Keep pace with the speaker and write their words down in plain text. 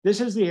This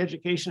is the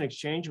Education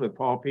Exchange with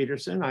Paul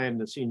Peterson. I am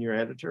the senior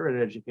editor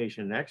at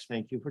Education Next.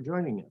 Thank you for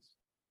joining us.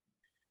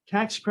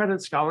 Tax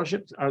credit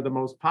scholarships are the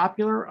most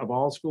popular of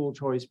all school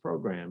choice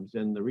programs.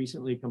 In the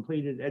recently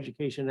completed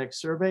Education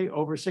Next survey,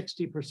 over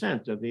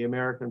 60% of the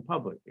American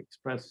public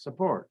expressed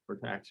support for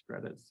tax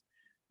credits.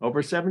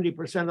 Over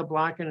 70% of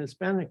Black and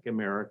Hispanic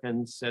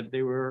Americans said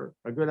they were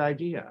a good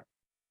idea.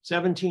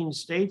 17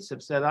 states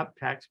have set up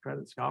tax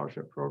credit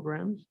scholarship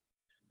programs.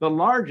 The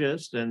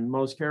largest and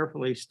most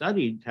carefully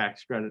studied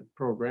tax credit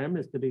program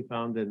is to be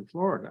found in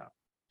Florida.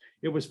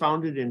 It was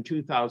founded in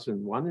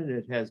 2001, and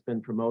it has been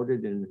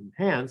promoted and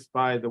enhanced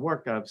by the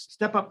work of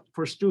Step Up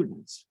for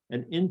Students,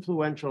 an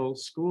influential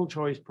school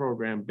choice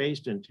program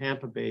based in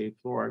Tampa Bay,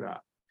 Florida.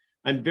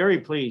 I'm very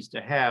pleased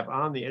to have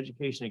on the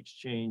Education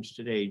Exchange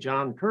today,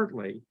 John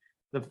Kirtley,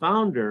 the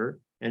founder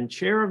and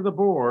chair of the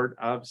board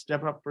of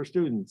Step Up for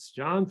Students.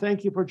 John,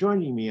 thank you for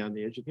joining me on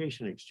the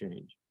Education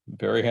Exchange.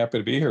 Very happy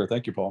to be here.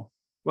 Thank you, Paul.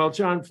 Well,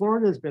 John,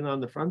 Florida has been on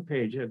the front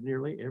page of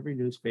nearly every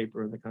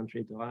newspaper in the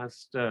country the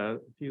last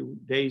few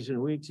days and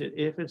weeks.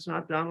 If it's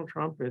not Donald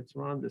Trump, it's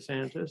Ron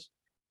DeSantis.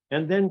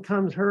 And then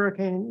comes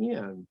Hurricane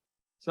Ian.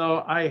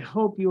 So I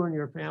hope you and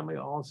your family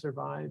all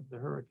survived the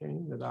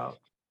hurricane without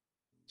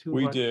too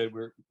much. We did.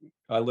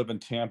 I live in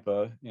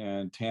Tampa,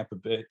 and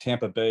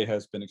Tampa Bay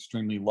has been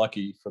extremely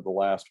lucky for the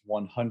last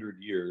 100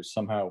 years.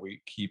 Somehow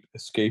we keep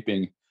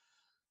escaping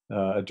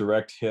a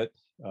direct hit.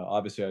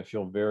 Obviously, I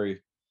feel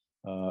very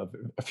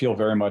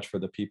much for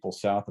the people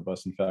south of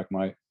us. In fact,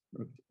 a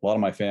lot of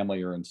my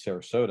family are in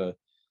Sarasota,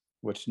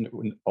 which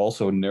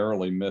also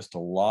narrowly missed a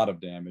lot of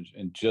damage,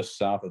 and just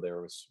south of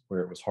there was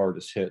where it was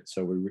hardest hit.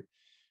 So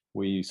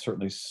we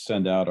certainly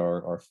send out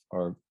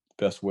our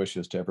best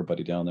wishes to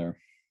everybody down there.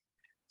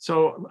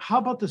 So how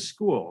about the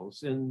schools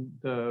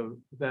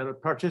that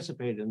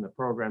participated in the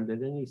program?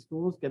 Did any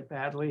schools get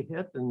badly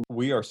hit? And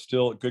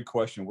good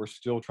question. We're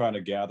still trying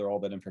to gather all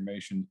that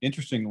information.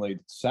 Interestingly,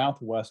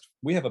 Southwest,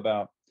 we have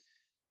about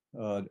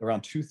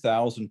around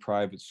 2,000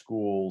 private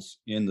schools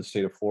in the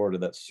state of Florida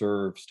that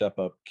serve Step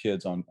Up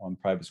kids on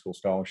private school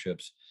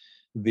scholarships.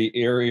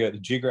 The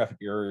geographic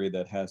area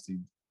that has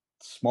the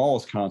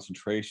smallest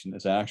concentration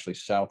is actually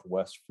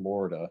Southwest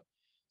Florida.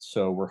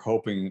 So we're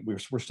hoping,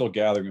 we're still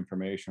gathering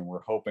information.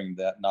 We're hoping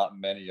that not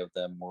many of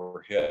them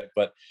were hit,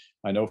 but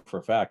I know for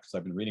a fact, because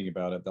I've been reading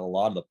about it,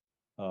 that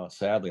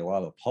sadly, a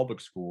lot of the public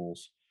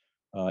schools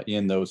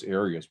in those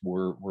areas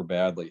were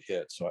badly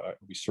hit. So our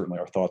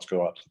thoughts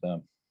go out to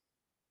them.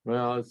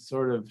 Well, it's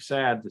sort of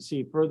sad to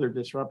see further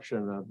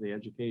disruption of the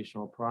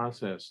educational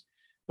process.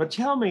 But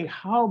tell me,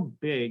 how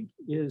big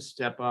is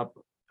Step Up,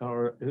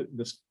 or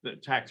the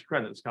tax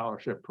credit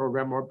scholarship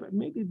program, or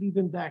maybe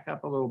even back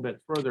up a little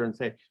bit further and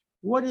say,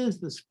 what is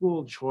the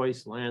school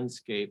choice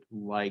landscape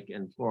like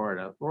in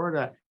Florida?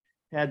 Florida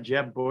had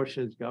Jeb Bush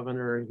as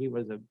governor. He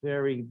was a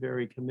very,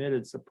 very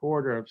committed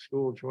supporter of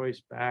school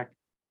choice back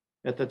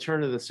at the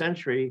turn of the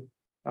century.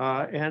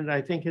 And I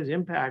think his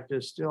impact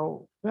is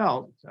still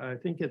felt. I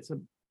think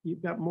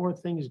you've got more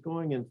things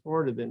going in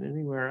Florida than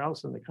anywhere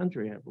else in the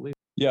country, I believe.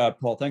 Yeah,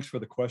 Paul, thanks for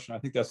the question. I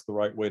think that's the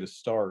right way to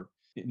start.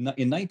 In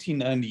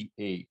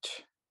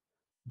 1998,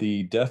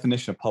 the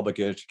definition of public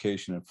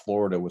education in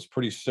Florida was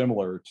pretty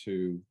similar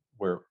to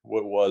what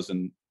it was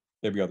in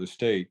every other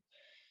state.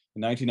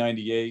 In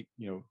 1998,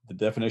 the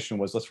definition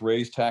was, let's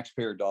raise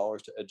taxpayer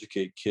dollars to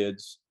educate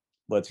kids.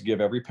 Let's give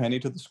every penny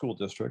to the school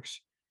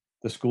districts.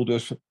 The school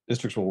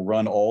districts will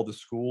run all the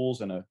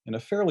schools in a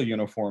fairly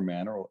uniform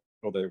manner,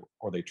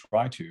 or they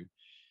try to.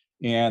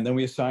 And then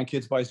we assign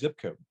kids by zip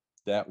code.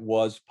 That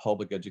was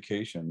public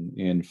education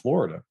in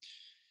Florida.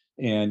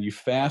 And you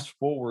fast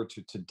forward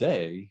to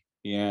today,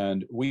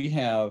 and we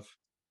have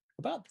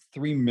about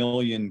 3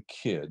 million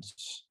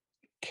kids,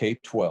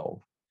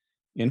 K-12,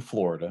 in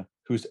Florida,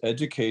 whose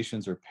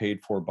educations are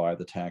paid for by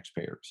the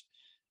taxpayers.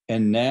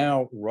 And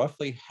now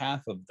roughly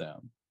half of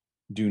them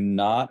do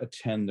not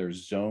attend their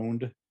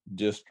zoned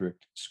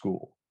district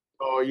school.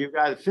 Oh, you've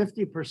got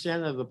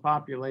 50% of the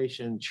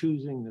population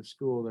choosing the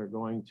school they're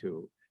going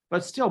to,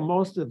 but still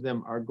most of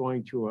them are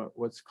going to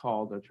what's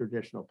called a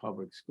traditional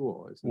public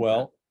school.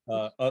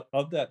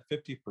 Of that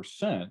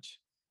 50%,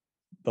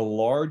 the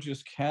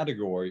largest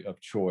category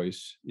of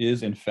choice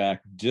is in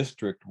fact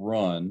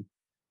district-run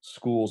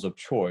schools of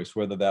choice,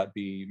 whether that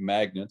be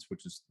magnets,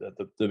 which is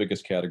the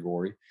biggest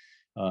category.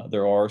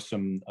 There are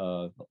some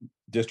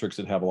districts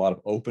that have a lot of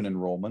open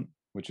enrollment,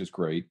 which is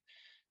great.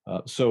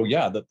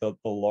 The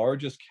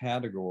largest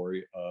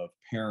category of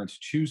parents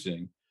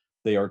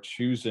they are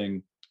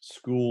choosing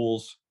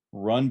schools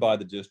run by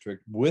the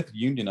district with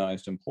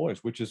unionized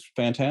employees, which is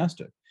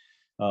fantastic.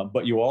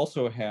 But you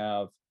also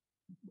have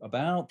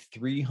about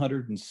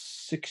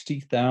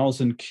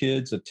 360,000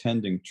 kids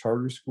attending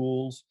charter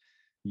schools.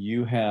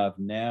 You have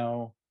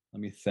now, let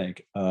me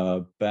think,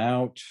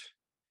 about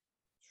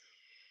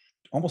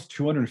almost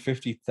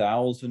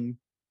 250,000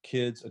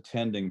 kids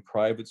attending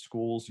private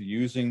schools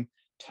using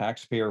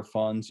taxpayer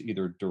funds,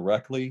 either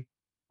directly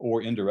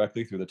or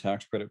indirectly through the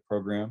tax credit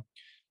program.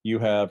 You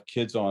have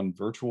kids on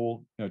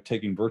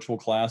taking virtual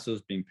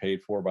classes being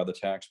paid for by the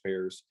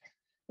taxpayers.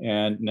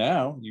 And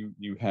now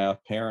you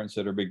have parents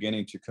that are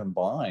beginning to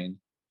combine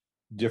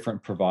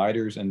different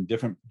providers and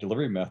different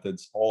delivery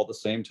methods all at the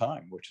same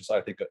time, which is,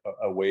 I think,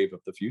 a wave of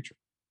the future.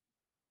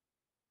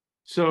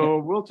 Yeah, So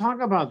we'll talk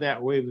about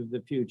that wave of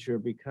the future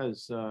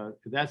because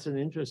that's an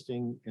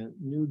interesting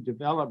new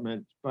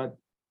development. But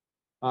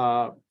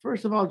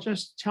first of all,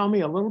 just tell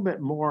me a little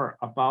bit more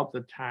about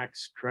the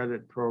tax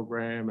credit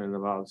program and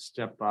about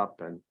Step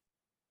Up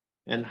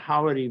and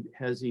how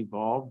has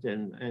evolved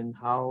and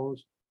how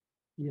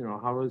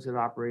how is it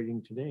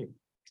operating today?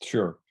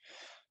 sure.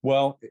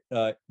 Well,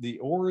 the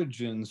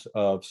origins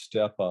of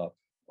Step Up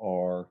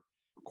are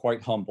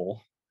quite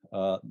humble.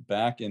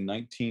 Back in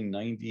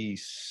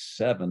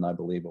 1997, I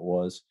believe it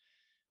was,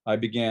 I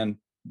began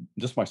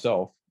just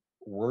myself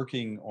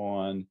working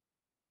on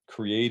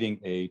creating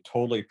a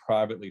totally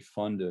privately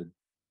funded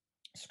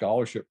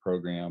scholarship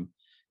program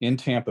in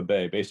Tampa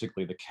Bay,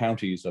 basically the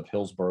counties of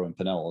Hillsborough and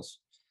Pinellas,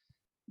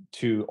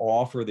 to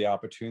offer the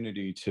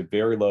opportunity to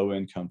very low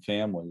income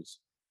families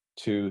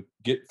to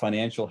get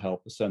financial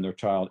help to send their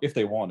child, if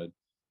they wanted,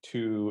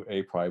 to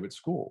a private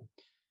school.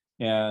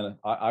 And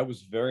I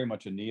was very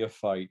much a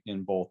neophyte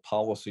in both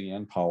policy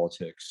and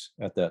politics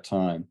at that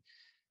time.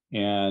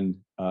 And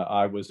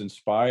I was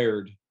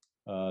inspired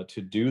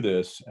to do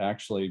this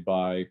actually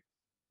by,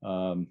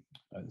 um,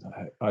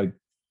 I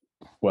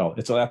well,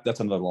 that's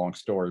another long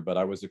story, but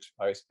I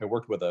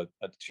worked with a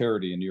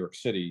charity in New York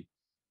City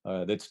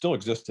that still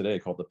exists today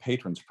called the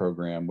Patrons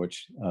Program,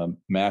 which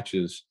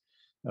matches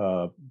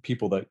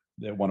people that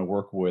want to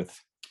work with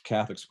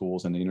Catholic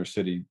schools in the inner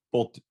city,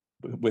 both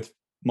with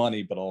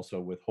money, but also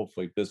with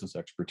hopefully business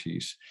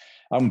expertise.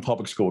 I'm a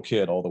public school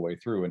kid all the way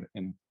through,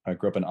 and I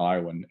grew up in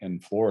Iowa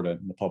and Florida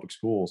in the public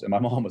schools, and my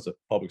mom was a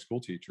public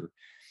school teacher.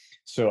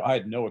 So I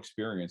had no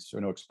experience or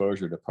no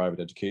exposure to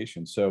private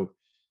education. So,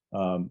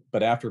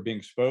 but after being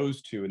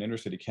exposed to an inner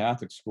city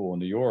Catholic school in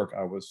New York,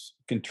 I was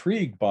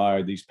intrigued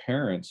by these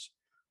parents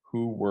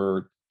who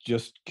were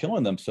just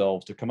killing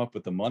themselves to come up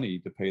with the money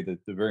to pay the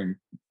very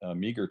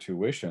meager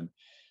tuition.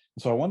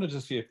 So I wanted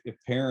to see if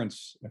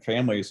parents and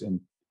families in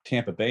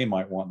Tampa Bay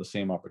might want the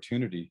same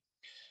opportunity.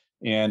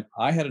 And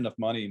I had enough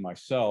money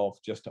myself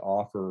just to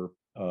offer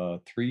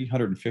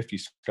 350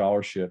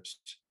 scholarships,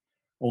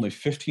 only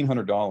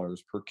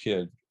 $1,500 per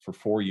kid for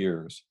 4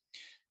 years.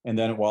 And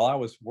then while I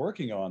was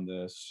working on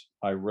this,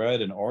 I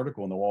read an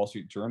article in the Wall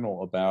Street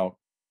Journal about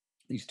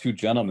these two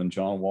gentlemen,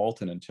 John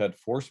Walton and Ted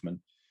Forsman,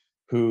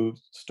 who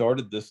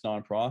started this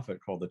nonprofit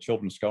called the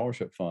Children's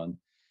Scholarship Fund.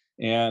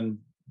 And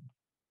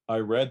I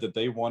read that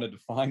they wanted to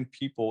find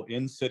people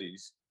in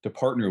cities to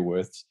partner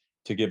with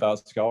to give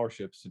out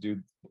scholarships to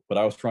do what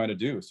I was trying to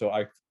do. So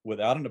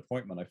without an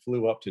appointment, I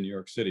flew up to New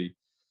York City,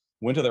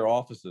 went to their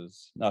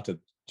offices, not to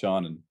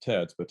John and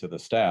Ted's, but to the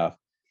staff,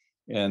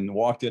 and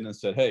walked in and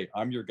said, "Hey,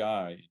 I'm your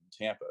guy in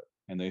Tampa."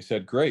 And they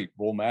said, "Great,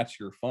 we'll match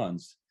your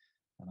funds."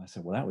 And I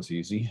said, "Well, that was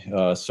easy."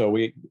 So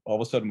we all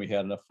of a sudden we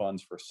had enough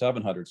funds for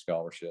 700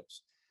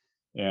 scholarships.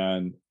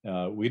 And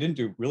we didn't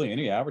do really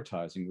any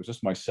advertising. It was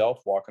just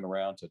myself walking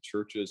around to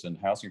churches and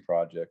housing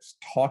projects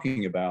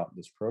talking about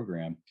this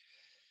program.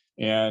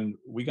 And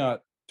we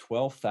got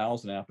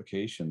 12,000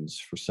 applications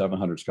for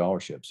 700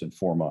 scholarships in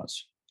 4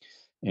 months.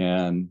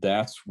 And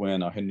that's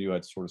when I knew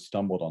I'd sort of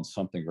stumbled on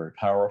something very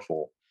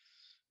powerful.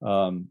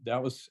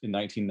 That was in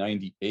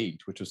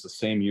 1998, which was the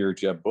same year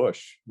Jeb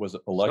Bush was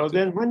So elected.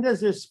 then when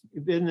does this,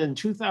 then in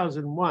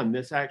 2001,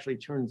 this actually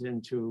turns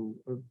into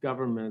a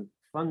government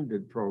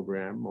funded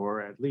program,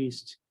 or at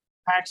least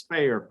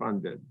taxpayer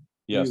funded?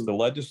 Yes, the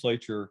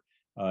legislature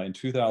in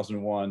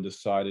 2001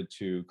 decided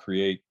to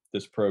create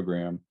this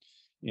program,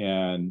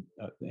 and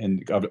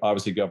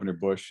obviously Governor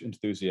Bush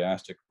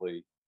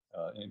enthusiastically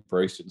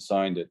embraced it and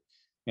signed it.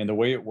 And the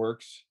way it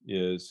works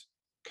is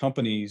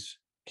companies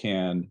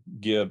can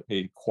give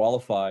a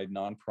qualified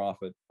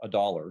nonprofit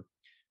 $1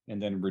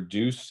 and then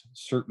reduce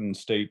certain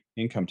state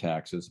income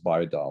taxes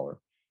by $1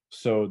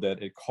 so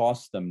that it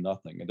costs them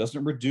nothing. It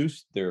doesn't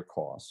reduce their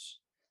costs,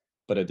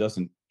 but it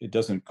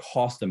doesn't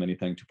cost them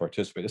anything to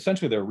participate.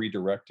 Essentially, they're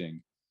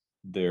redirecting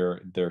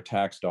their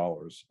tax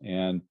dollars.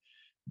 And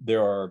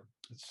there are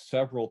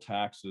several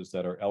taxes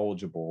that are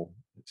eligible: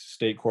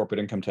 state corporate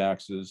income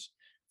taxes.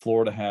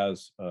 Florida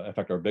has, in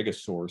fact, our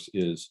biggest source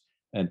is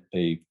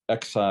a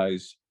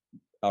excise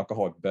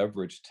alcoholic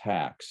beverage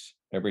tax.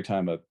 Every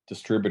time a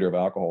distributor of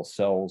alcohol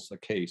sells a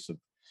case of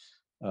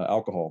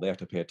alcohol, they have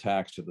to pay a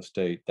tax to the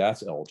state.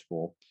 That's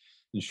eligible.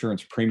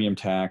 Insurance premium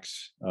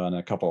tax, and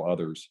a couple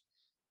others.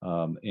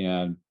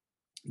 And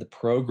the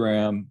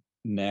program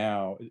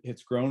now,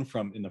 it's grown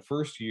from, in the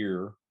first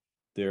year,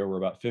 there were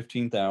about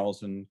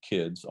 15,000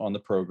 kids on the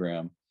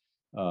program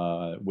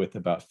with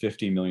about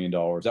 $50 million.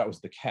 That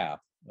was the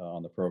cap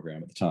on the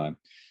program at the time.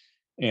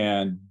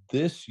 And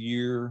this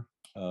year,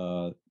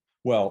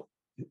 well,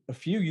 a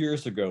few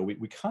years ago,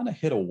 we kind of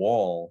hit a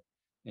wall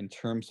in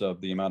terms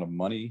of the amount of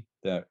money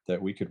that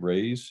we could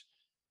raise.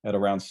 at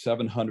around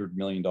 $700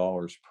 million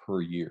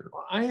per year.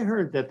 I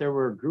heard that there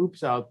were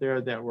groups out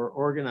there that were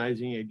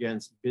organizing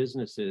against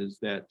businesses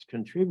that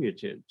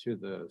contributed to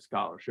the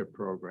scholarship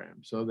program,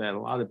 so that a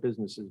lot of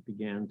businesses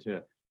began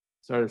to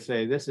sort of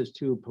say, this is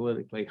too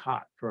politically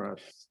hot for us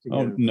to get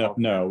Oh, no, involved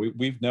in. no,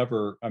 we've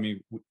never, I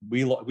mean,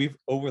 we've,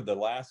 over the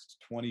last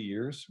 20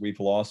 years, we've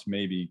lost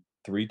maybe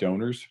 3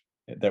 donors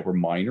that were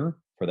minor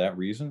for that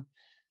reason.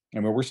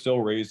 And we're still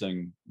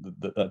raising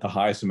the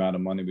highest amount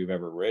of money we've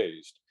ever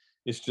raised.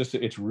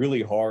 It's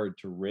really hard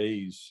to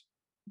raise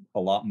a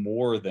lot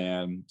more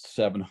than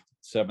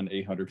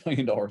 $800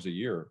 million a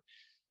year.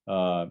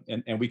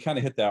 And we kind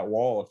of hit that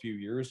wall a few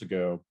years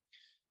ago.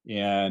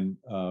 And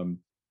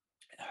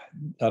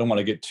I don't want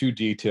to get too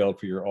detailed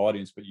for your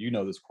audience, but you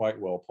know this quite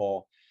well,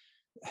 Paul.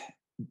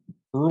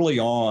 Early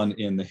on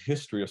in the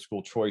history of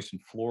school choice in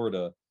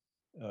Florida,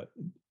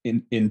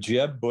 in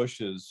Jeb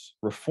Bush's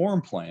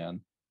reform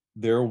plan,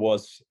 there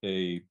was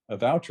a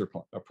voucher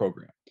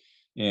program,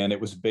 and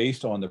it was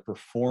based on the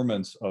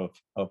performance of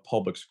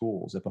public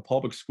schools. If a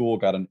public school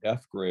got an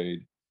F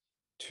grade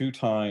 2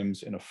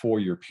 times in a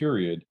 4-year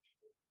period,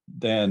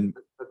 then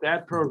But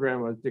that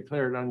program was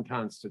declared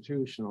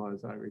unconstitutional,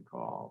 as I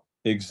recall.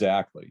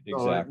 exactly.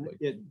 So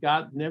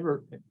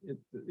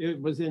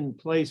it was in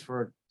place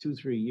for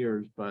 2-3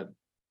 years, but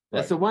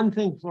that's the one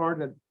thing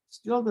Florida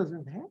still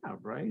doesn't have,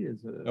 right?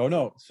 Oh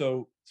no.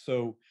 So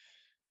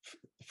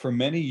for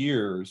many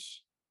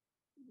years,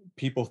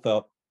 people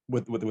felt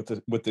with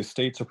the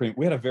state supreme,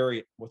 we had a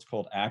very what's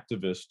called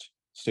activist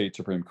state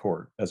Supreme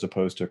Court as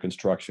opposed to a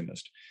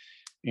constructionist.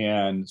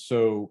 And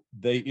so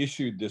they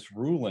issued this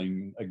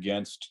ruling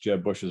against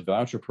Jeb Bush's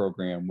voucher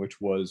program, which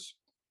was,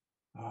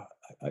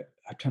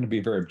 I'm trying to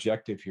be very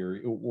objective here.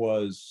 It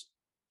was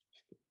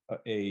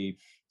a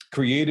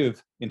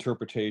creative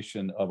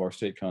interpretation of our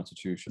state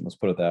constitution. Let's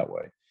put it that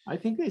way. I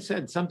think they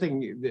said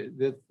something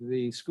that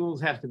the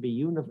schools have to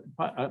be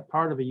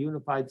part of a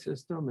unified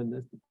system, and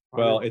this.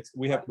 Well,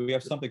 we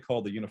have something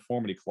called the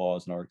uniformity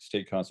clause in our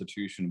state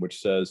constitution, which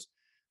says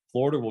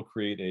Florida will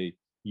create a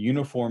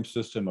uniform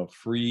system of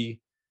free,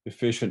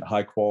 efficient,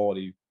 high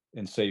quality,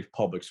 and safe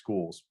public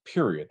schools,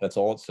 period. That's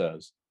all it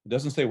says. It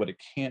doesn't say what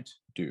it can't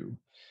do.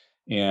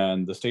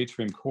 And the state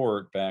Supreme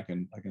Court back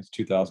in, I guess,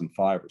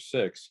 2005 or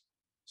 6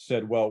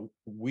 said, well,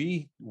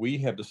 we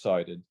have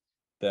decided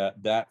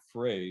that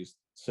phrase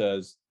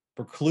says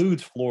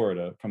precludes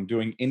Florida from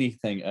doing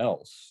anything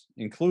else,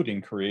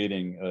 including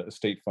creating a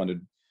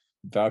state-funded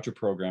voucher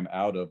program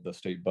out of the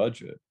state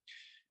budget.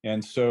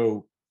 And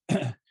so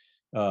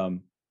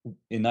in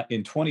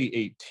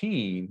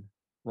 2018,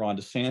 Ron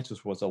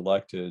DeSantis was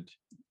elected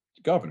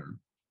governor.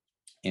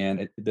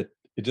 And it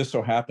just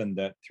so happened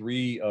that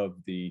 3 of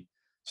the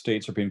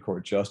state Supreme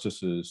Court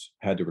justices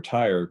had to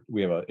retire.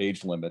 We have an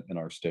age limit in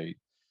our state.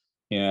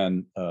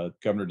 And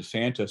Governor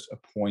DeSantis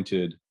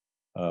appointed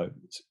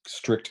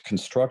strict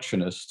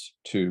constructionists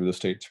to the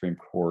state Supreme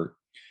Court.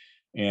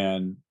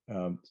 And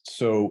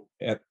so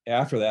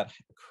after that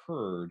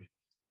occurred,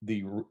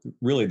 the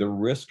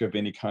risk of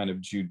any kind of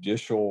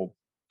judicial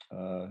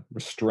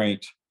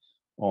restraint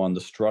on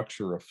the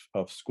structure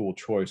of school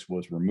choice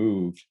was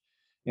removed.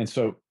 And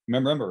so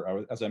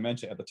remember, as I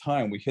mentioned, at the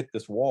time, we hit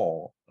this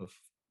wall of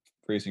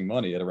raising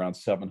money at around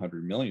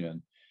 700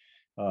 million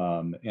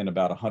and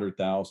about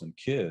 100,000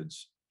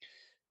 kids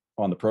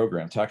on the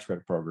program, tax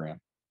credit program.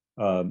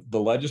 The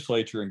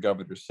legislature and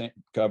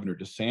Governor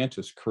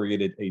DeSantis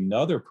created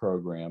another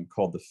program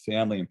called the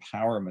Family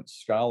Empowerment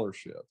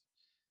Scholarship.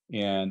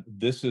 And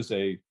this is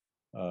a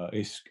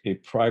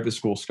private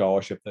school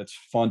scholarship that's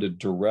funded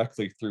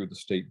directly through the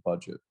state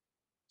budget,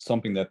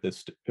 something that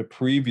the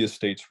previous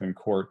state Supreme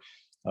Court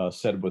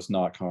said was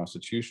not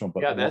constitutional.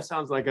 But yeah, that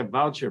sounds like a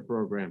voucher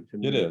program to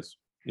me.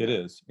 It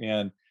is.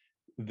 And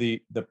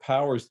the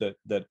powers that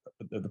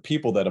the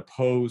people that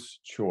oppose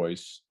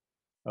choice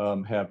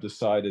have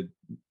decided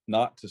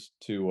not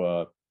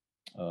to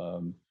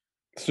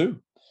sue.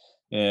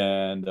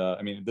 And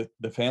I mean,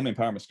 the Family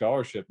Empowerment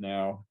Scholarship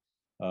now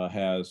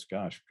has,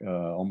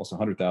 almost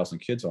 100,000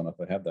 kids on it,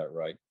 if I have that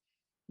right.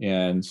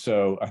 And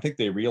so I think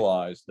they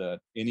realized that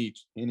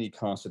any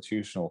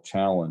constitutional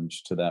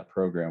challenge to that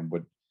program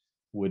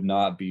would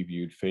not be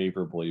viewed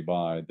favorably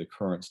by the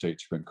current state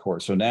Supreme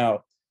Court. So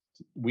now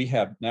we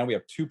have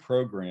 2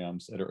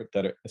 programs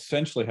that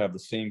essentially have the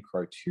same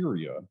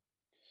criteria.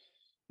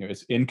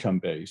 It's income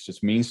based,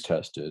 it's means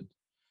tested,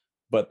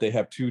 but they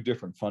have 2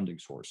 different funding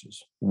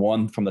sources,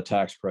 one from the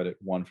tax credit,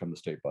 one from the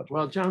state budget.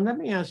 Well, John, let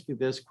me ask you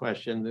this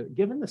question.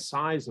 Given the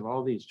size of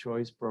all these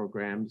choice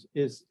programs,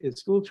 is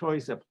school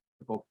choice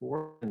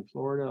applicable in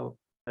Florida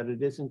that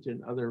it isn't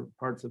in other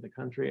parts of the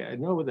country? I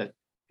know that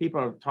people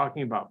are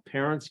talking about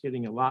parents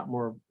getting a lot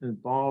more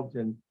involved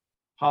in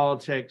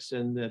politics,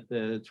 and that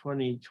the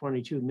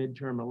 2022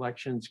 midterm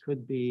elections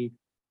could be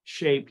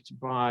shaped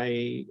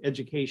by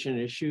education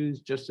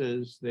issues, just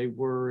as they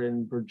were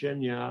in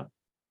Virginia.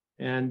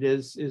 And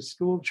is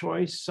school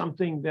choice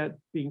something that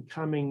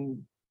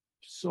becoming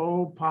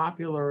so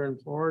popular in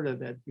Florida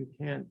that you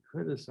can't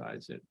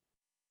criticize it?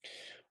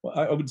 Well,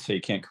 I would say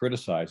you can't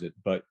criticize it,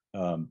 but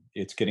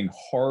it's getting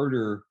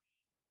harder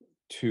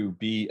to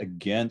be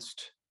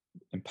against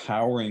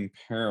empowering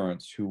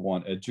parents who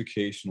want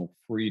educational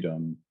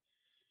freedom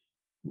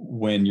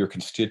when your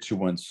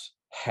constituents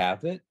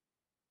have it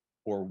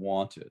or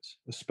want it,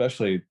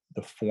 especially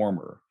the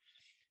former.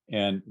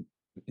 And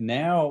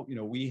now,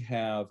 we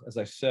have, as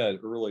I said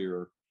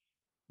earlier,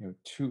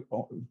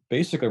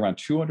 basically around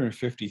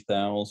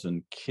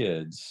 250,000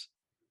 kids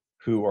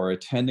who are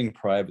attending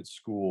private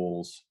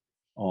schools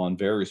on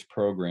various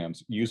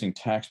programs using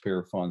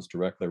taxpayer funds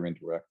directly or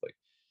indirectly.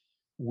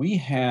 We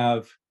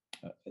have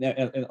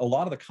and a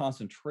lot of the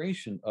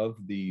concentration of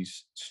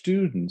these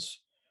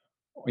students,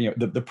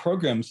 the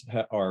programs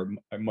are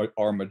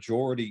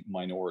majority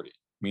minority,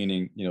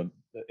 meaning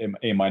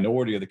a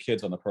minority of the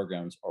kids on the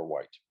programs are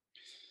white.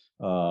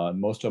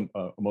 Most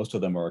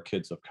of them are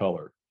kids of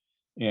color,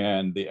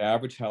 and the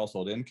average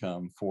household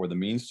income for the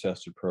means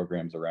tested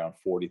program is around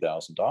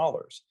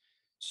 $40,000.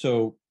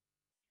 So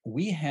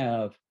we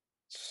have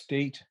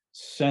state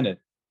Senate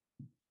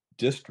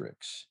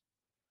districts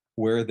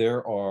where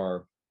there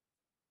are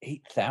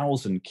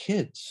 8,000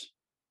 kids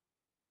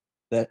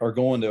that are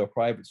going to a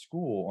private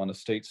school on a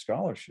state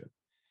scholarship.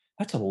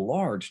 That's a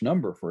large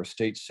number for a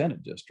state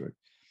Senate district.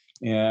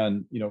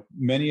 And,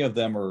 many of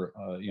them are,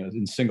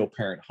 in single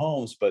parent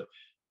homes, but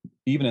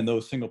even in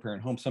those single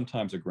parent homes,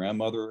 sometimes a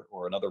grandmother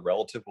or another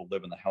relative will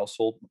live in the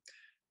household.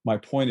 My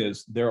point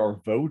is there are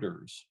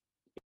voters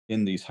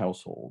in these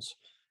households.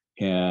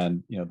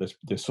 And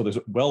there's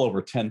well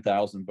over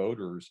 10,000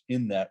 voters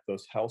in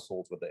those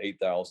households with the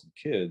 8,000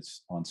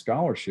 kids on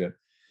scholarship.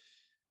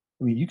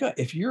 I mean,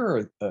 if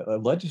you're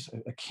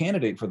a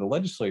candidate for the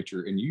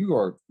legislature and you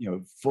are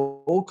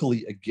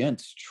vocally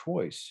against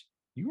choice,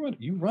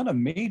 you run a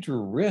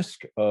major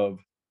risk of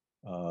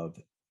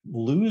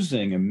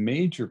losing a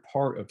major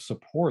part of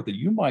support that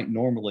you might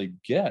normally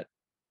get.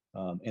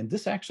 And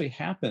this actually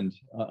happened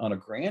on a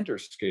grander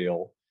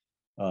scale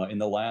in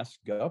the last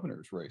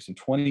governor's race. In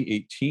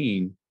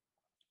 2018,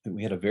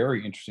 we had a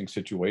very interesting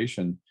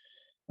situation.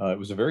 It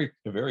was a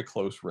very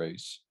close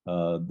race.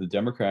 The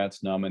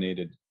Democrats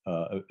nominated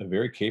a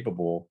very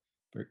capable,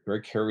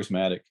 very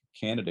charismatic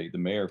candidate, the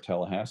mayor of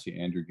Tallahassee,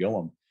 Andrew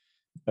Gillum,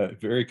 a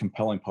very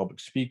compelling public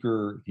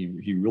speaker.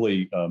 He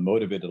really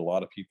motivated a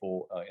lot of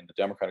people in the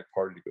Democratic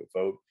Party to go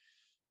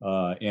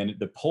vote. And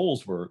the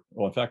polls were,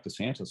 well, in fact,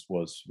 DeSantis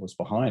was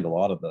behind a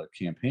lot of the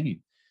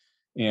campaign.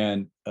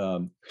 And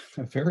a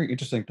very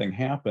interesting thing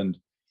happened.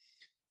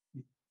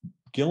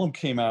 Gillum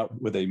came out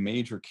with a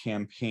major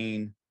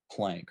campaign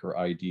plank or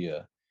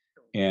idea.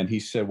 And he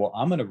said, well,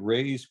 I'm going to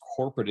raise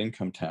corporate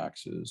income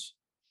taxes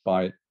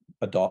by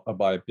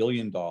 $1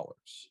 billion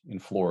in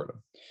Florida.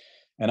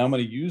 And I'm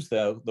going to use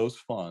those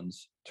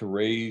funds to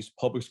raise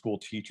public school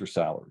teacher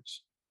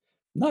salaries.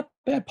 Not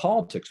bad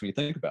politics when you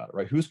think about it,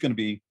 right? Who's going to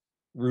be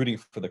rooting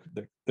for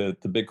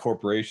the big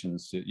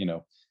corporations,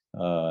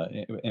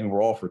 and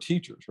we're all for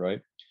teachers, right?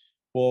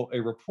 Well,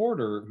 a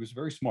reporter who's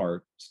very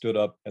smart stood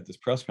up at this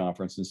press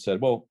conference and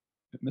said, well,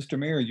 Mr.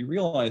 Mayor, you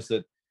realize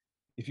that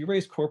if you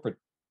raise corporate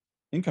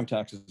income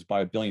taxes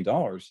by $1 billion,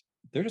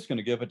 they're just going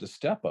to give it a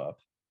step up,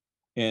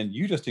 and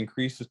you just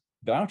increase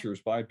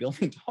vouchers by $1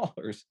 billion.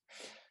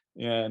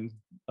 And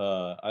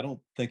I don't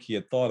think he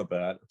had thought of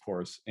that, of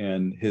course.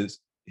 And his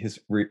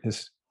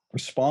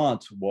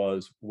response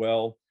was,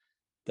 well,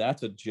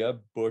 that's a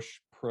Jeb Bush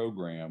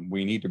program.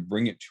 We need to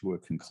bring it to a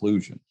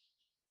conclusion.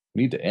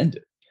 We need to end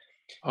it.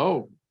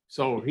 Oh,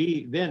 so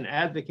he then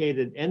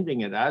advocated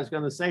ending it. I was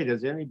going to say,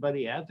 does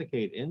anybody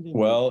advocate ending it?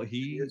 Well,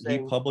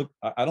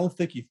 I don't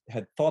think he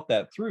had thought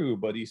that through,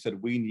 but he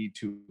said, we need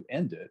to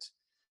end it.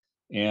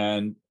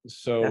 And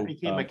so that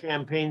became a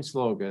campaign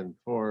slogan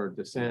for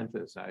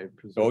DeSantis, I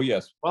presume. Oh,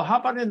 yes. Well, how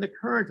about in the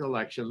current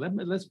election?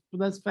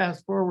 Let's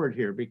fast forward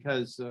here,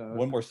 because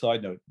one more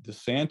side note.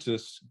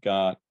 DeSantis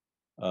got,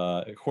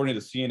 according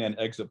to CNN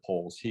exit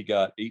polls, he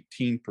got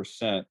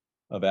 18%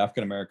 of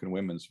African American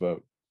women's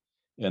vote.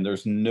 And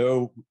there's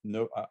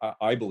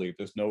I believe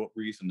there's no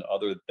reason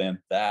other than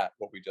that,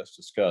 what we just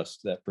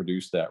discussed, that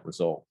produced that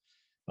result.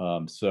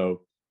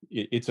 So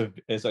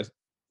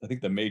I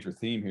think the major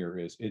theme here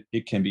is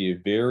it can be a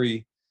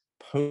very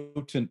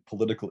potent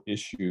political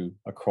issue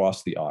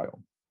across the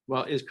aisle.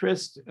 Well, is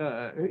Chris,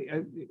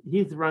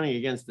 he's running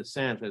against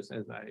DeSantis,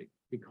 as I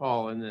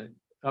recall, in the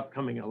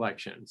upcoming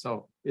election.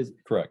 So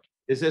correct.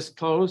 Is this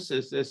close?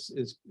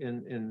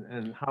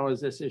 And how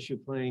is this issue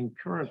playing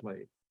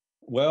currently?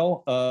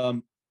 Well,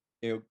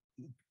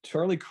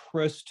 Charlie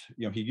Crist,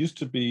 he used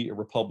to be a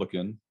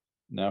Republican.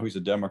 Now he's a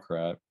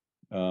Democrat.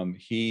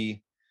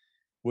 He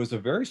was a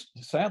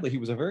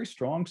very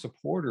strong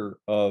supporter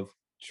of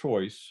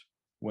choice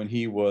when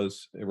he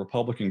was a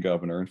Republican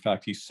governor. In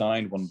fact, he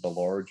signed one of the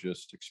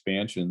largest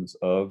expansions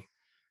of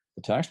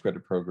the tax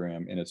credit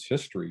program in its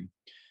history.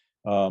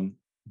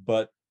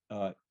 But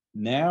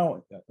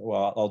now,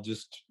 well, I'll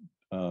just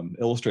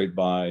illustrate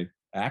by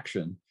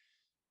action.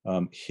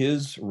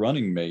 His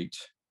running mate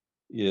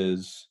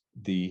is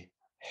the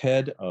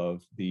head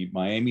of the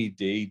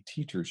Miami-Dade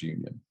Teachers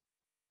Union.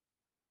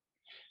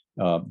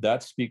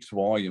 That speaks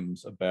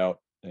volumes about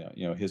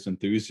his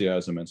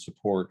enthusiasm and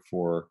support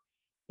for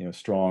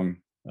strong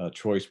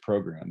choice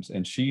programs.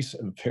 And she's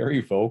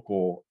very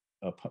vocal.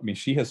 I mean,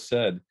 she has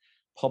said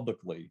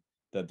publicly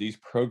that these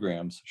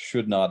programs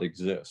should not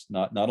exist.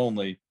 Not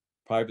only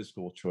private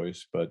school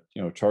choice, but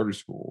charter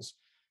schools.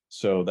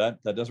 So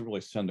that doesn't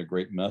really send a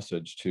great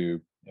message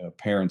to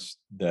parents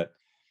that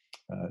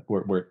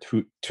where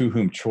to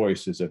whom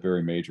choice is a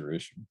very major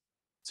issue.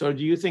 So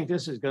do you think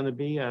this is going to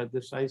be a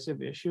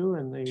decisive issue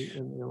in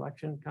the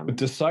election coming?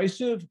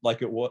 Decisive,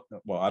 like it was.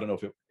 Well, I don't know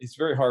if it's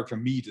very hard for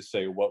me to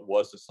say what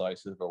was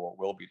decisive or what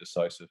will be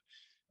decisive.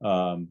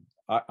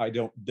 I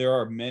don't. There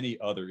are many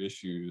other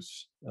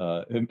issues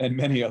and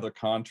many other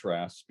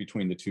contrasts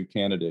between the two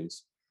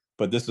candidates,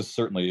 but this is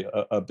certainly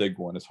a big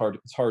one. It's hard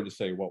to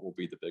say what will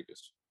be the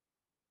biggest.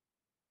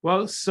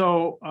 Well,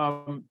 so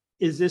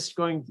does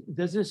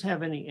this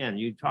have any end?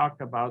 You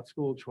talked about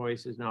school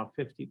choice is now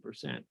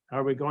 50%.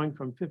 Are we going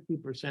from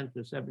 50% to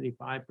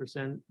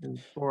 75% in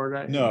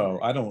Florida? No,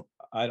 I don't.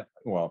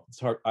 Well, it's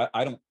hard.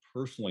 I don't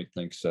personally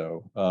think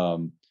so.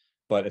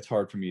 But it's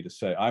hard for me to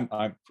say.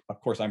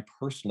 Of course, I'm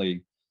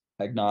personally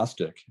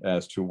agnostic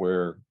as to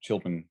where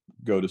children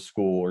go to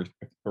school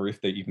or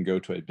if they even go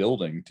to a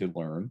building to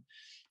learn.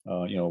 A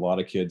lot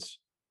of kids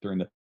during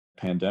the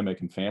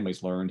pandemic and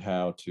families learned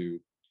how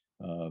to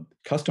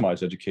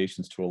customized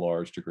educations to a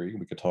large degree.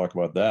 We could talk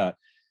about that.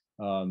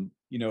 To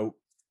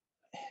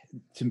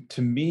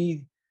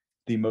me,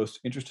 the most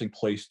interesting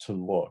place to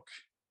look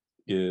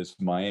is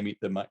Miami.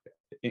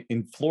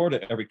 In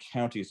Florida, every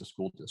county is a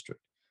school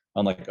district,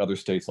 unlike other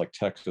states like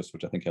Texas,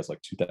 which I think has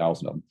like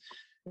 2,000 of them.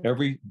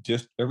 Every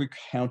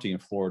county in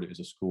Florida is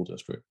a school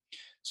district.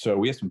 So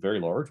we have some very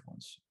large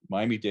ones.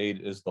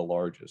 Miami-Dade is the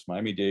largest.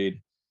 Miami-Dade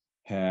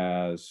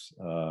has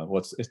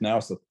it's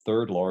the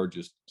third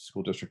largest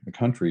school district in the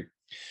country.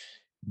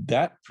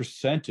 That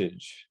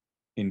percentage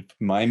in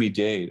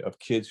Miami-Dade of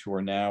kids who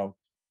are now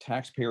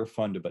taxpayer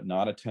funded but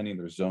not attending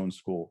their zone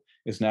school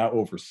is now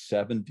over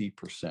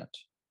 70%.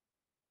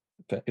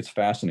 It's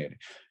fascinating.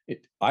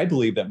 I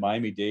believe that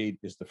Miami-Dade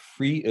is the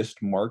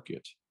freest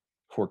market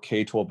for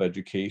K-12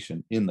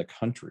 education in the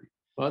country.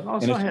 Well, it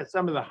also has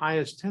some of the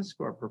highest test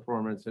score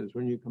performances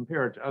when you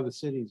compare it to other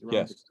cities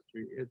around the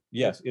country.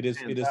 It is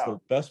the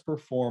best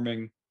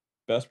performing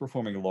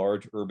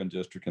large urban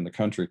district in the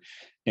country.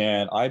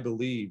 And I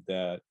believe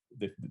that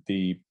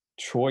the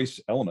choice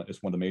element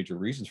is one of the major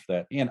reasons for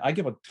that. And I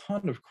give a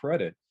ton of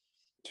credit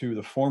to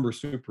the former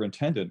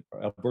superintendent,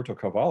 Alberto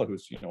Cavallo,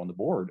 who's on the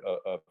board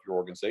of your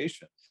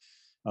organization.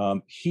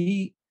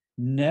 He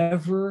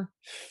never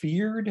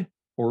feared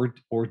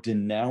or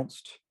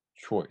denounced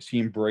choice. He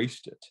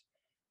embraced it.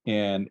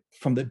 And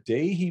from the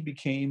day he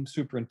became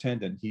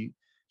superintendent,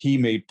 he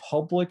made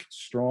public,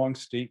 strong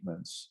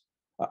statements.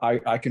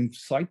 I can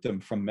cite them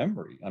from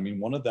memory. I mean,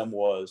 one of them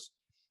was,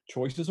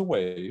 choice is a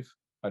wave.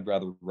 I'd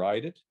rather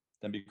ride it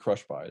than be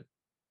crushed by it.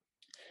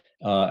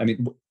 I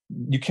mean,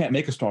 you can't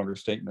make a stronger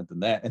statement than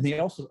that. And he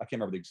also, I can't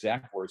remember the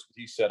exact words,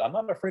 but he said, I'm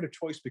not afraid of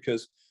choice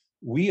because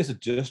we as a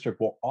district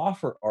will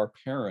offer our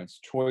parents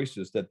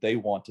choices that they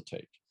want to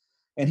take.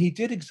 And he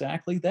did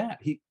exactly that.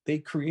 They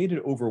created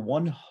over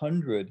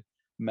 100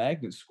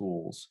 magnet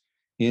schools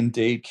in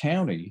Dade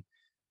County,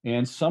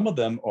 and some of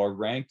them are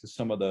ranked as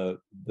some of the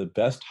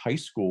best high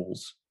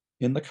schools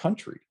in the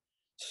country.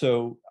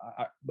 So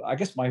I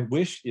guess my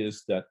wish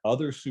is that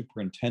other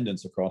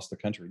superintendents across the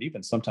country, and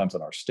even sometimes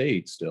in our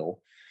state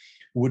still,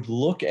 would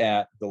look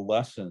at the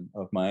lesson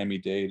of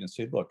Miami-Dade and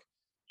say, look,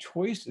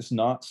 choice is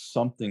not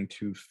something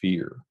to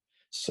fear.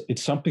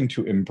 It's something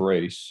to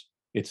embrace.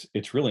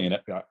 It's really,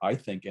 I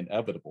think,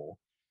 inevitable,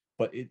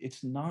 but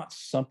it's not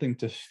something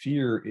to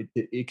fear.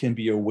 It can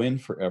be a win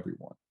for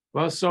everyone.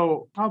 Well,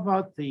 so how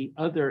about the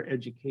other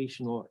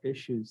educational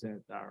issues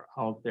that are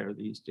out there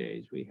these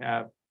days? We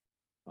have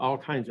all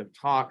kinds of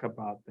talk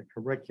about the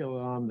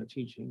curriculum, the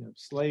teaching of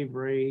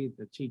slavery,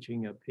 the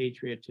teaching of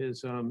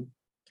patriotism,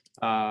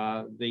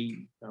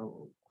 the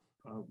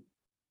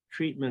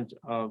treatment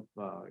of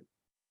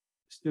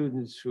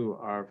students who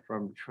are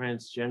from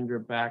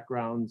transgender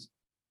backgrounds.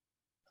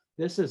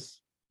 This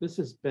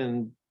has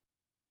been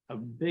a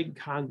big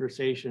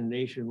conversation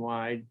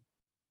nationwide.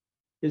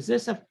 Is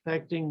this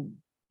affecting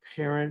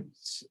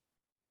parents'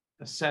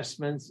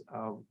 assessments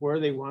of where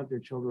they want their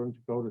children to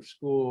go to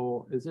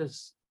school? Is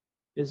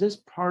this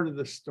part of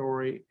the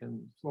story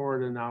in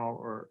Florida now,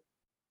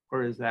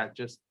 or is that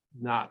just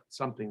not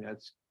something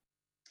that's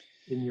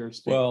in your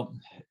state? Well,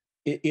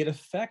 it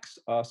affects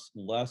us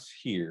less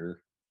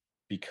here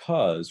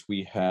because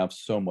we have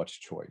so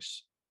much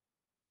choice.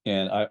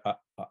 And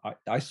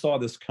I saw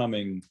this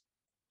coming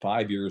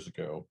 5 years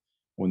ago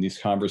when these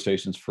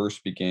conversations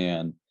first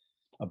began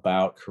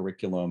about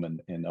curriculum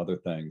and other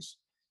things.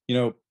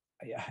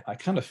 I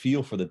kind of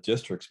feel for the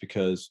districts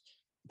because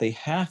they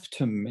have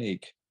to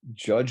make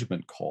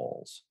judgment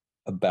calls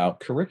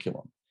about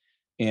curriculum,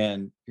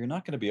 and you're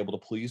not going to be able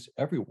to please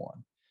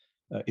everyone.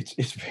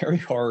 It's very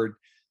hard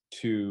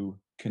to,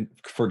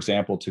 for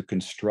example, to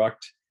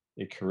construct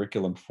a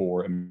curriculum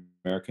for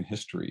American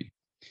history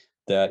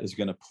that is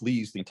going to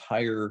please the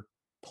entire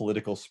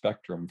political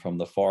spectrum from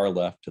the far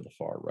left to the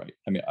far right.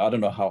 I mean, I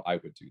don't know how I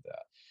would do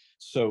that.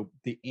 So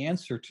the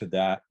answer to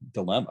that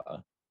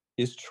dilemma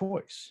is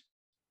choice.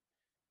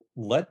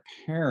 Let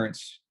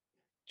parents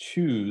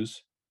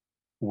choose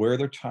where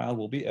their child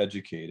will be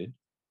educated,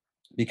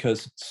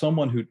 because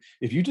someone who,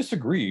 if you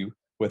disagree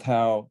with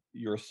how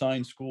your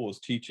assigned school is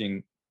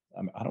teaching,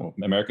 I don't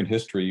know, American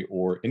history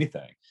or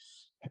anything,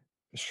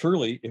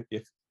 surely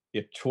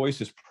if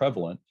choice is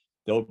prevalent,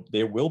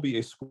 there will be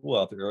a school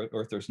out there,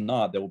 or if there's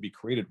not, there will be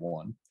created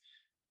one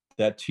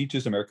that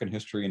teaches American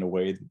history in a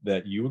way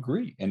that you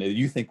agree and that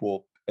you think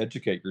will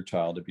educate your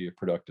child to be a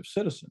productive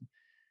citizen.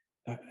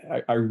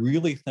 I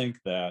really think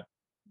that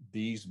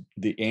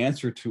the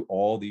answer to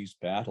all these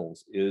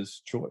battles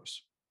is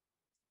choice.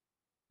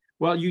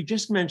 Well, you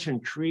just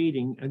mentioned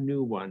creating a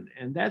new one,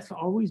 and that's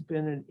always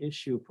been an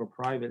issue for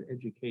private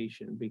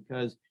education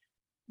because,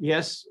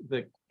 yes,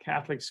 the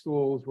Catholic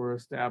schools were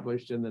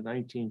established in the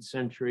 19th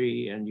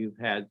century, and you've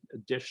had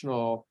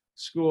additional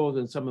schools,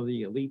 and some of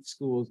the elite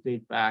schools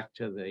date back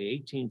to the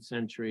 18th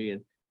century.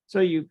 And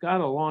so you've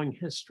got a long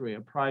history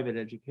of private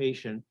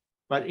education,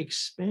 but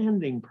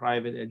expanding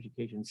private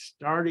education,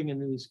 starting a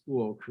new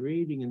school,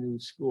 creating a new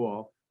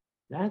school,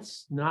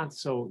 that's not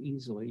so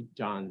easily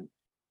done.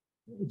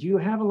 Do you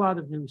have a lot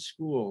of new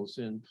schools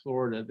in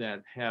Florida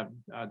that have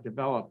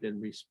developed in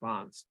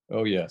response?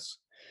 Oh yes,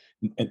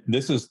 and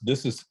this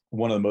is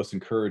one of the most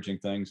encouraging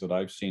things that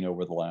I've seen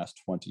over the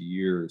last 20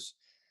 years.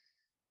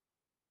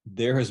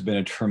 There has been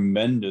a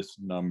tremendous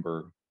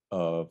number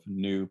of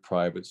new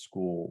private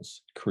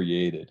schools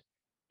created,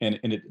 and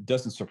it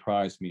doesn't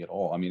surprise me at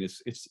all. I mean,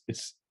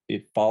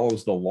 it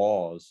follows the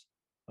laws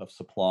of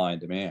supply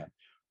and demand.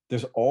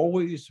 There's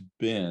always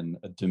been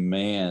a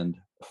demand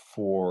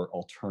for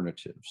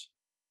alternatives,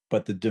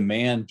 but the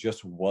demand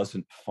just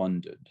wasn't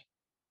funded.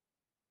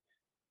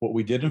 What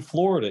we did in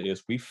Florida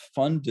is we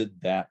funded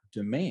that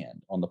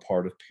demand on the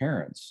part of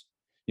parents.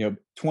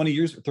 20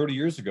 years, 30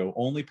 years ago,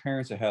 only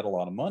parents that had a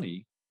lot of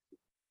money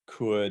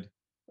could,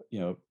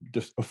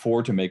 just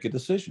afford to make a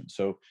decision.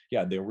 So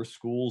yeah, there were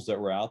schools that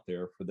were out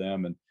there for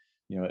them. And,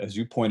 as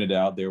you pointed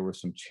out, there were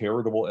some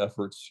charitable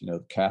efforts,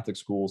 Catholic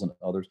schools and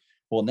others.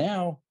 Well,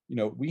 now,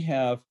 we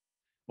have,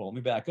 well, let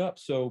me back up.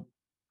 So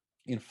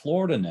in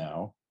Florida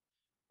now,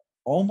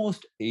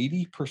 almost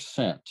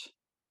 80%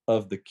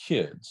 of the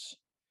kids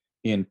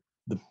in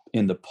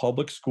the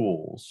public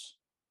schools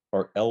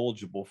are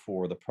eligible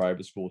for the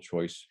private school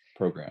choice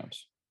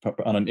programs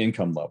on an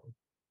income level.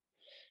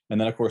 And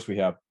then, of course, we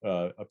have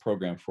a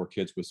program for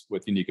kids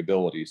with unique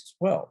abilities as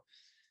well.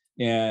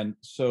 And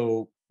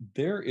so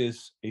there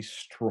is a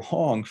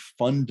strong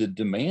funded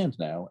demand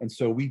now. And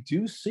so we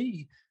do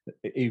see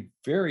a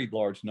very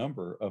large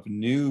number of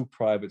new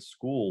private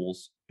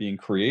schools being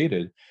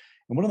created.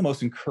 And one of the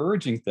most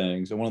encouraging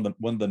things, and one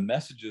of the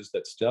messages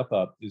that Step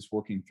Up is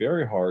working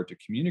very hard to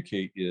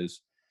communicate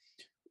is,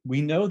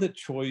 we know that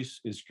choice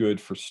is good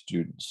for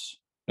students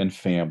and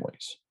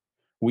families.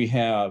 We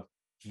have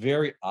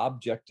very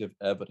objective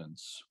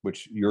evidence,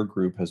 which your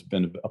group has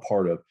been a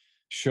part of,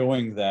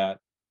 showing that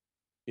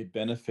it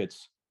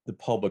benefits the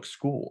public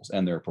schools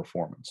and their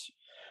performance.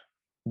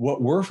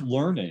 What we're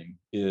learning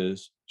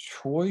is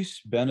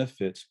choice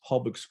benefits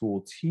public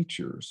school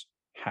teachers.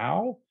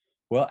 How?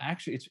 Well,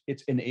 actually,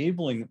 it's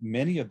enabling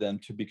many of them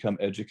to become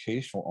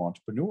educational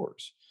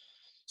entrepreneurs.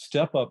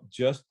 Step Up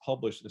just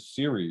published a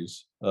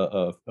series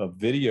of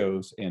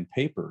videos and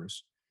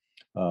papers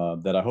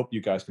that I hope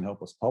you guys can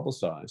help us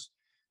publicize,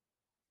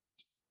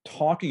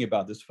 talking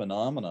about this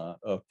phenomena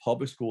of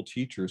public school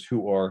teachers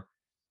who are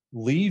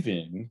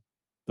leaving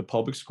the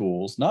public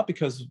schools, not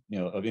because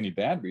of any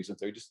bad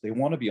reasons. They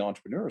want to be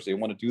entrepreneurs. They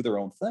want to do their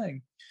own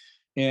thing,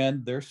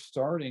 and they're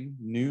starting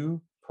new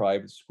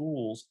private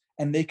schools,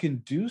 and they can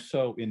do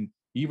so in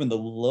even the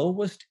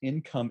lowest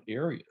income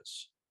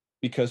areas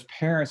because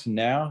parents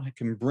now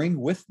can bring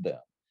with them.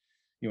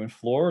 In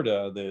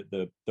Florida,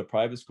 the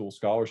private school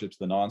scholarships,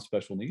 the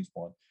non-special needs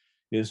one,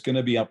 is going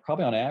to be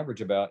probably on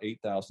average about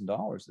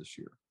 $8,000 this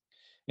year.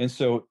 And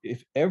so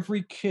if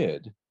every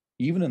kid,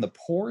 even in the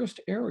poorest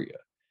area,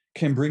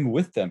 can bring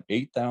with them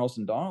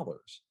 $8,000,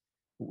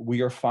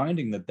 we are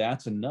finding that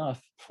that's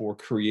enough for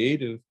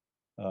creative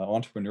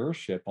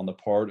entrepreneurship on the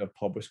part of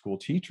public school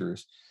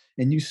teachers.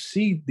 And you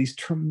see these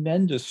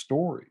tremendous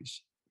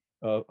stories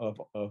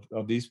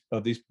of these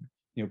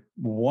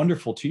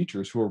wonderful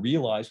teachers who are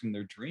realizing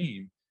their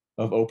dream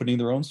of opening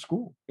their own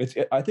school.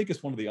 I think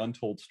it's one of the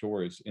untold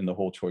stories in the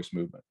whole choice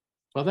movement.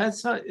 Well,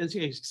 it's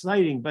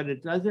exciting, but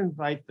it does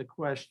invite the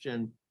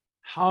question: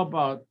 how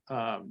about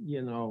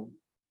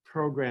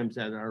programs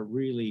that are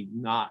really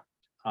not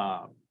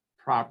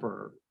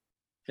proper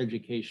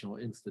educational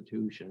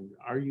institutions?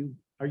 Are you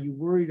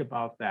worried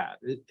about that?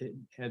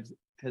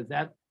 Has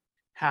that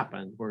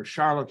happened where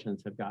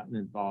charlatans have gotten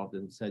involved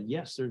and said,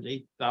 yes, there's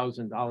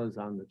 $8,000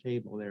 on the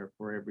table there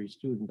for every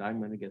student, I'm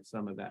going to get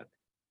some of that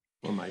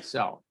for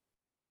myself?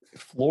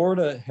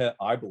 Florida,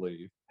 I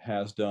believe,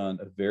 has done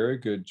a very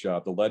good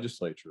job. The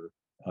legislature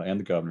and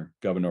the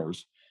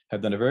governors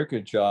have done a very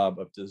good job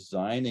of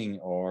designing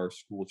our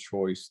school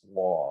choice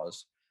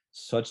laws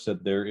such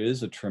that there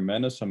is a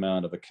tremendous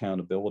amount of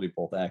accountability,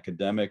 both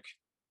academic,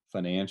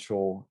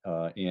 financial,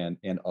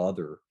 and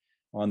other.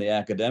 On the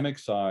academic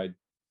side,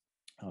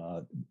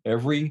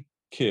 every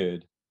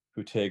kid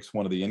who takes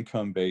one of the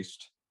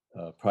income-based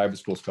private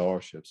school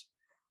scholarships,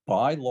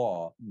 by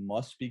law,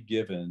 must be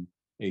given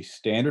a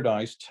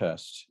standardized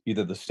test,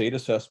 either the state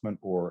assessment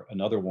or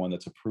another one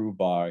that's approved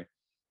by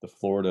the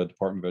Florida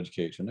Department of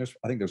Education.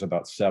 I think there's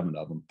about 7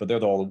 of them, but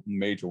they're all the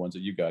major ones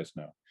that you guys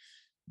know.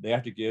 They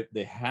have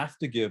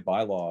to give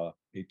by law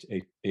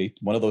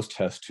one of those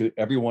tests to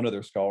every one of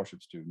their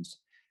scholarship students.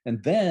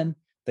 And then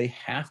they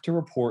have to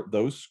report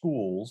those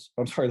scores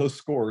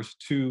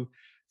to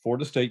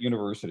Florida State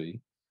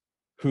University,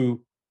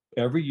 who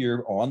every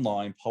year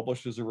online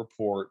publishes a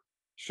report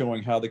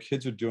showing how the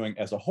kids are doing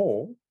as a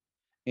whole,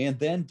 and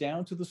then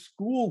down to the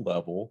school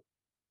level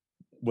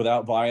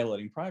without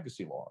violating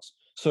privacy laws.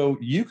 So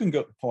you can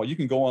go, Paul, you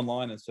can go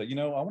online and say,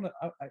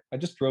 I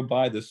just drove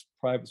by this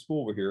private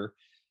school over here.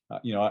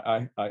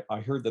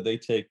 I heard that they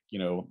take,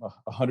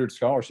 100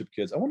 scholarship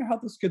kids. I wonder how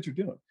those kids are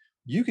doing.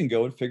 You can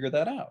go and figure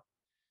that out.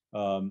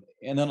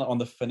 And then on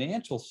the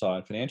financial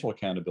side, financial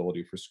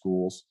accountability for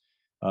schools,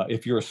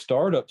 if you're a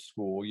startup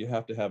school, you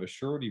have to have a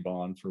surety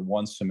bond for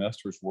 1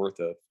 semester's worth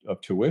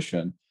of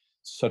tuition,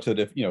 such that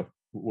if,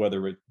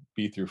 whether it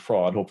be through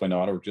fraud, hopefully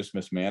not, or just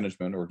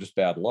mismanagement or just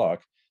bad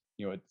luck,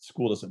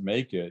 school doesn't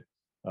make it,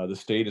 the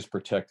state is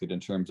protected in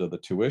terms of the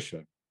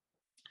tuition.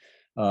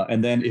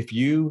 And then if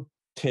you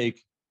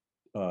take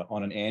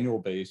on an annual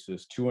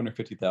basis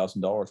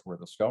 $250,000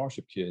 worth of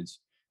scholarship kids,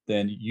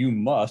 then you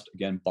must,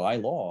 again, by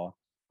law,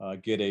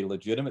 get a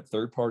legitimate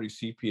third-party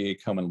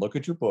CPA come and look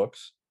at your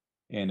books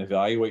and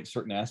evaluate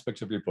certain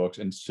aspects of your books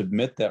and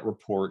submit that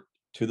report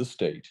to the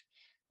state.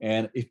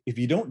 And if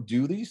you don't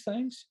do these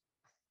things,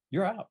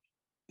 you're out.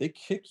 They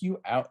kick you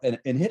out, and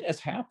it has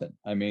happened.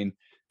 I mean,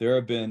 there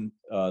have been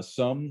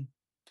some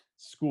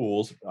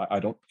schools,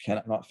 I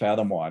cannot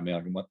fathom why. I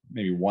mean,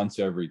 maybe once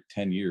every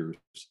 10 years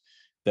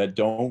that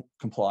don't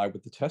comply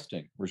with the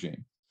testing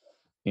regime.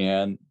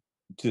 And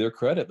to their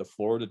credit, the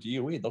Florida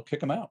DOE, they'll kick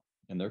them out,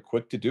 and they're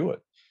quick to do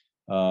it.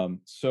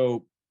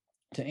 So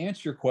to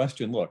answer your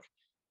question, look,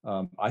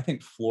 I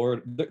think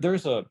Florida,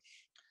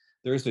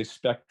 there's a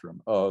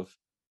spectrum of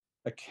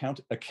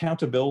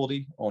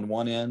accountability on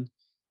one end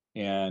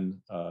and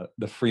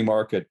the free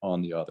market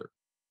on the other,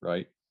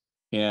 right?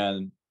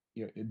 And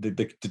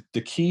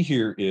the key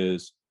here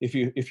is if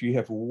you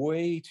have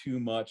way too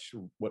much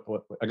what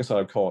I guess I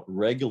would call it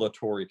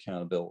regulatory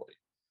accountability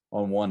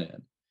on one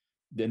end,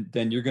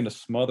 then you're going to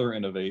smother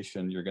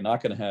innovation. You're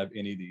not going to have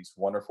any of these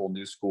wonderful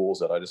new schools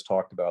that I just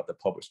talked about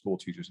that public school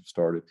teachers have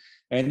started,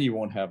 and you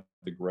won't have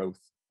the growth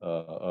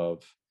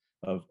of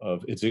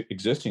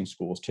existing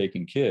schools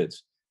taking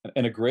kids.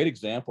 And a great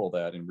example of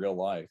that in real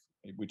life,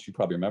 which you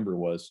probably remember,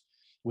 was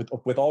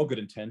with all good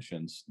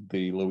intentions,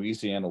 the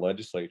Louisiana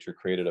legislature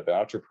created a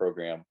voucher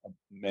program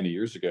many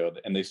years ago,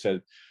 and they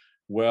said,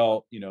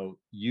 well,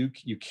 you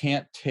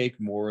can't take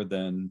more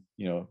than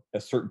a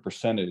certain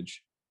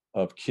percentage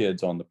of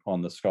kids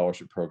on the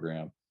scholarship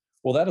program.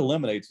 Well, that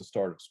eliminates the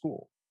start of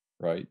school,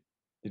 right?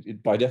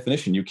 By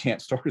definition, you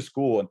can't start a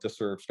school to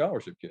serve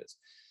scholarship kids.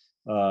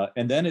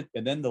 And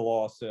then the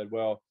law said,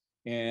 well,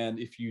 and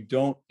if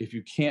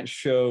you can't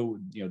show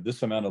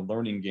this amount of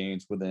learning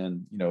gains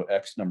within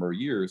X number of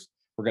years,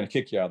 we're going to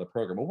kick you out of the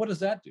program. Well, what does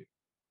that do?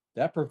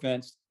 That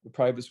prevents the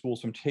private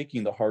schools from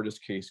taking the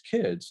hardest case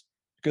kids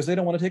because they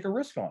don't want to take a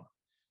risk on them.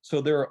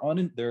 So there are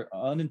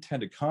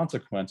unintended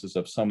consequences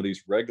of some of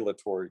these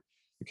regulatory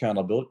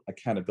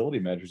accountability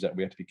measures that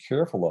we have to be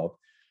careful of.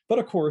 But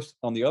of course,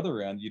 on the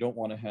other end, you don't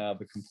want to have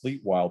a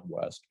complete Wild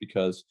West,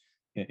 because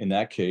in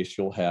that case,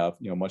 you'll have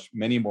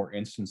many more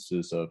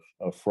instances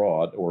of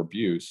fraud or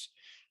abuse.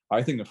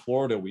 I think in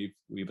Florida,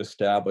 we've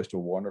established a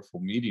wonderful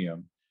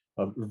medium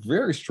of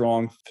very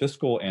strong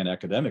fiscal and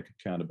academic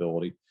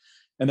accountability.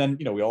 And then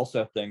we also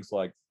have things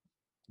like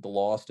the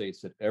law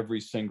states that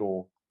every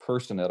single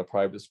person at a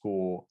private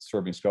school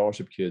serving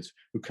scholarship kids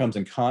who comes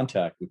in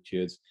contact with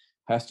kids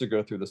has to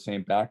go through the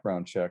same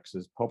background checks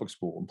as public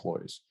school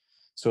employees.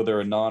 So there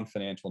are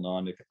non-financial,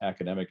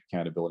 non-academic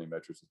accountability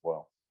measures as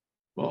well.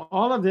 Well,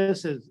 all of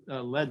this has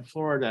led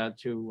Florida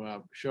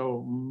to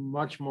show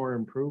much more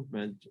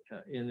improvement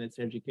in its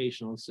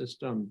educational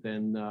system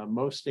than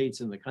most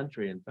states in the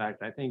country. In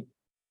fact, I think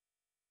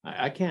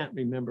I can't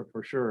remember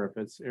for sure if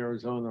it's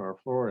Arizona or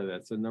Florida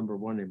that's the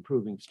 #1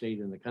 improving state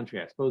in the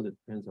country. I suppose it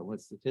depends on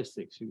what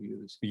statistics you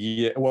use.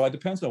 Yeah, well, it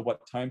depends on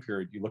what time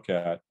period you look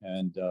at.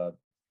 And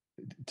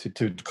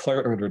to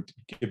declare or to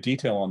give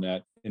detail on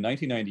that, in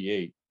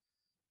 1998,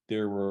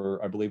 there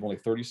were, I believe, only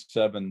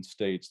 37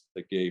 states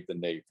that gave the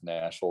NAEP,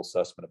 National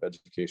Assessment of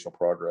Educational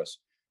Progress.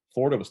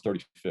 Florida was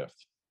 35th,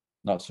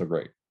 not so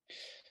great.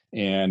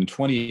 And in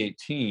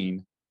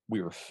 2018,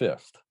 we were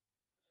 5th.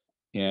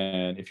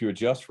 And if you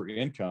adjust for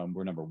income,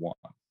 we're #1,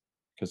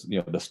 because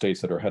the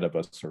states that are ahead of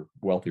us are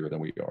wealthier than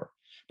we are.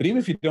 But even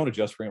if you don't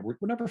adjust for income,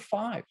 we're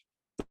 #5,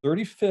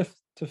 35th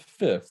to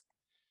 5th,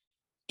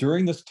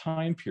 during this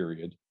time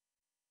period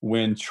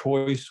when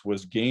choice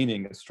was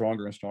gaining a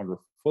stronger and stronger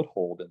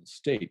foothold in the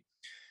state.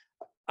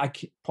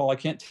 Paul, I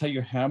can't tell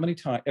you how many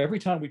times, every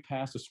time we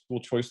pass a school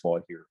choice law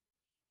here,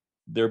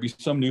 there'd be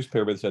some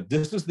newspaper that said,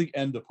 this is the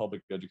end of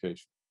public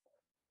education.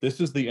 This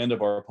is the end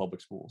of our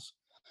public schools.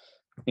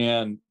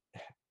 And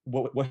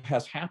what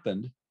has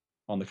happened,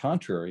 on the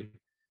contrary,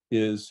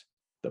 is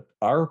that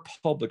our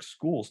public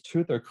schools,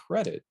 to their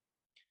credit,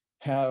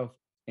 have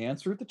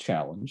answered the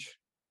challenge,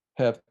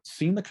 have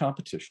seen the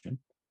competition,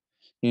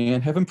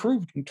 and have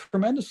improved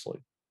tremendously.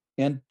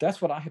 And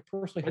that's what I have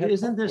personally But had.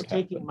 isn't hoped this would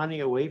taking happen.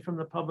 money away from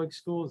the public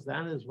schools?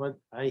 That is what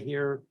I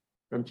hear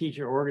from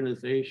teacher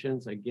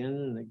organizations again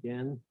and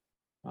again.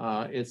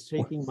 It's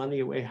taking money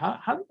away. How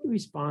do you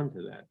respond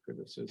to that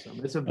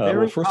criticism? It's a Well,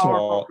 very first of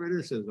powerful all,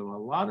 criticism. A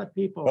lot of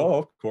people, oh,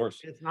 of course.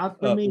 it's not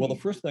for me. Well, the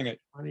first thing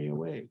Money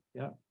away.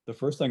 Yeah.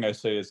 I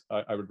say is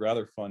I would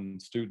rather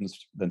fund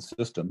students than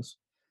systems.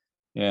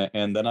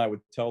 And then I would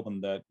tell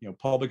them that,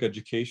 public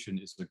education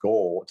is the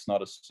goal. It's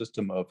not a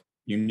system of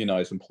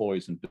unionized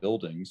employees and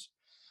buildings.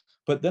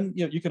 But then,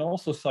 you can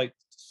also cite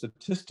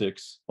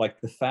statistics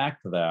like the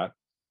fact that,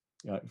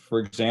 for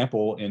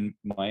example, in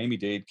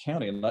Miami-Dade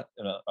County, and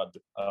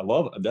I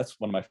love it. That's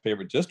one of my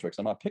favorite districts.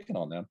 I'm not picking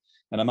on them,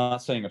 and I'm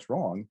not saying it's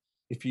wrong.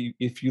 If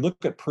you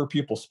look at per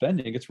pupil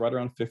spending, it's right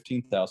around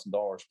 $15,000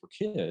 per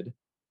kid.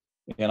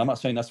 And I'm not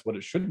saying that's what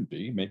it shouldn't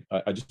be. Maybe,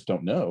 I just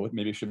don't know.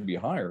 Maybe it should be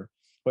higher.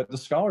 But the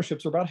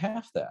scholarships are about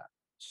half that.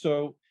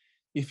 So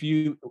if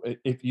you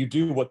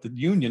do what the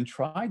union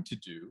tried to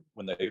do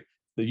when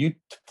the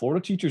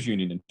Florida Teachers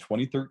Union in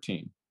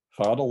 2013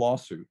 filed a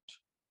lawsuit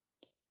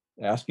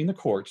asking the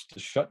courts to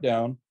shut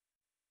down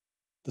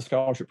the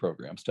scholarship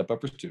program, Step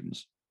Up for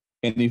Students,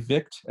 and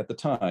evict, at the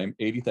time,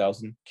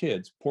 80,000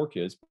 kids, poor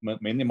kids,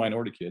 mainly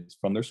minority kids,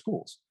 from their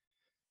schools.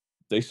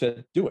 They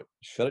said, do it,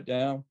 shut it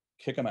down,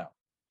 kick them out.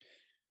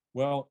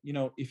 Well,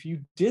 if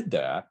you did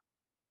that,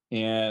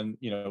 and,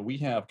 we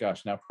have,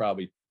 now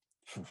probably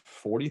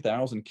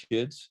 40,000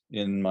 kids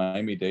in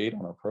Miami-Dade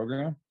on our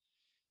program.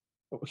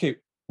 Okay,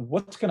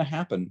 what's going to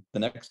happen the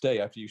next day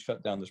after you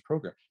shut down this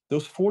program?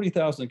 Those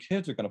 40,000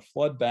 kids are going to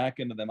flood back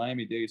into the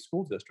Miami-Dade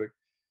school district.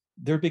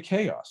 There'd be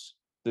chaos.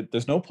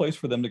 There's no place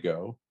for them to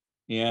go,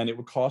 and it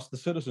would cost the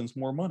citizens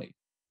more money.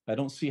 I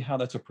don't see how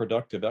that's a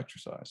productive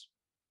exercise.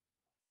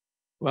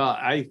 Well,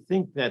 I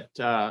think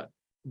that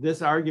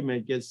this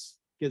argument gets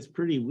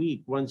pretty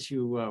weak once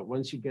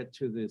you get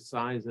to the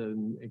size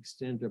and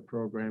extent of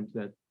programs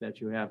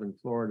that you have in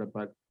Florida.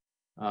 But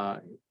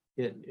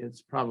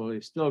it's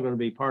probably still going to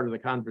be part of the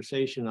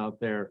conversation out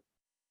there.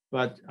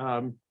 But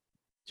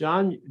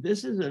John,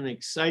 this is an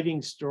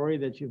exciting story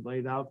that you've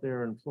laid out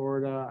there in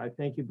Florida. I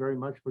thank you very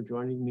much for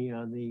joining me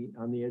on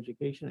the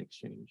Education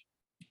Exchange.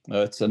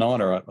 It's an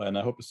honor, and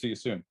I hope to see you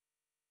soon.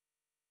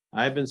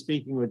 I've been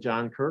speaking with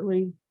John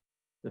Kirtley,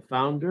 the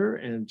founder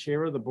and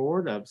chair of the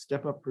board of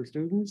Step Up for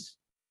Students.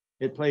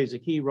 It plays a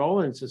key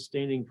role in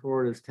sustaining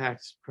Florida's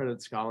tax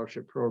credit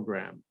scholarship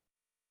program.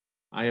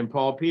 I am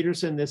Paul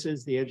Peterson. This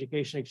is the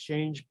Education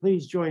Exchange.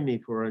 Please join me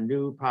for a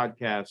new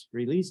podcast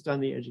released on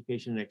the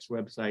Education Next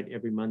website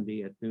every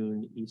Monday at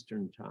noon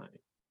Eastern Time.